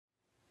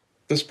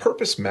Does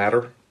purpose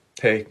matter?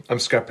 Hey, I'm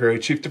Scott Perry,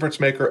 Chief Difference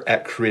Maker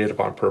at Creative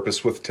on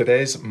Purpose, with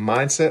today's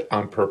Mindset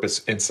on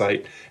Purpose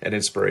insight and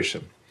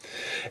inspiration.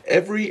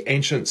 Every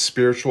ancient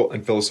spiritual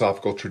and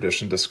philosophical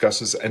tradition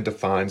discusses and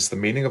defines the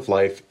meaning of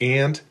life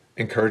and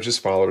encourages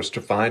followers to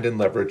find and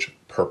leverage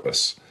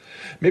purpose.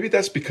 Maybe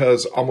that's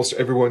because almost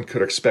everyone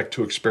could expect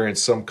to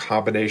experience some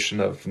combination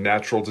of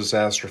natural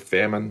disaster,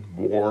 famine,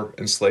 war,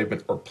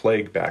 enslavement, or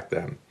plague back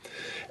then.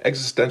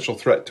 Existential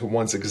threat to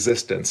one's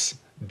existence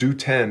do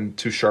tend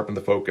to sharpen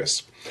the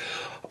focus.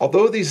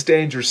 Although these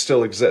dangers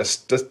still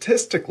exist,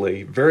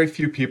 statistically, very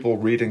few people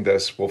reading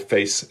this will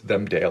face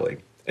them daily.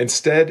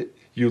 Instead,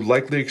 you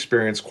likely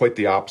experience quite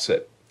the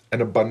opposite,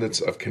 an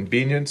abundance of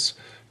convenience,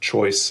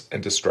 choice,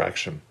 and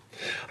distraction.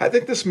 I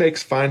think this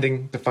makes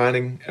finding,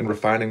 defining, and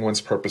refining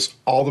one's purpose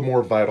all the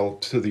more vital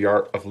to the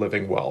art of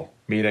living well,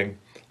 meaning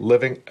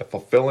living a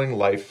fulfilling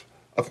life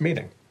of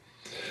meaning.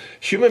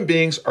 Human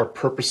beings are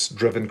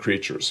purpose-driven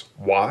creatures.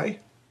 Why?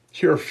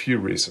 Here are a few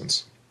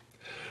reasons.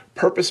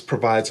 Purpose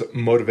provides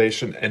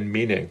motivation and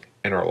meaning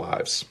in our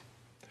lives.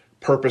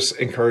 Purpose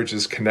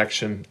encourages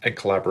connection and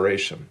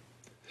collaboration.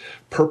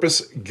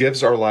 Purpose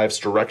gives our lives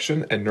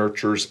direction and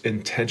nurtures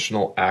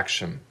intentional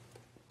action.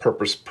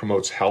 Purpose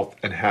promotes health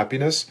and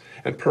happiness,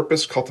 and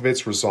purpose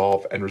cultivates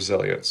resolve and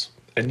resilience.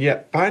 And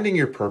yet, finding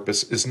your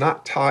purpose is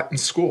not taught in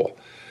school,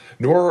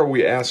 nor are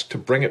we asked to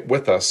bring it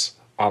with us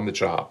on the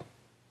job.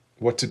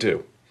 What to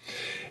do?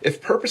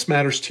 If purpose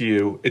matters to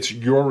you, it's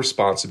your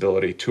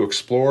responsibility to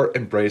explore,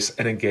 embrace,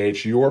 and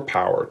engage your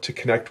power to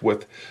connect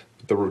with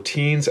the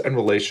routines and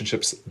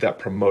relationships that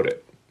promote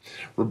it.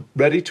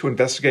 Ready to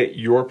investigate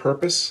your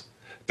purpose,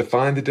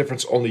 define the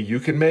difference only you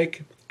can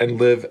make, and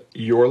live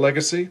your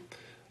legacy?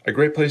 A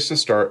great place to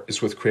start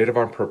is with Creative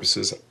on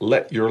Purpose's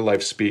Let Your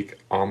Life Speak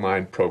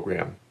online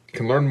program. You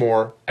can learn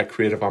more at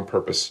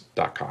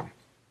creativeonpurpose.com.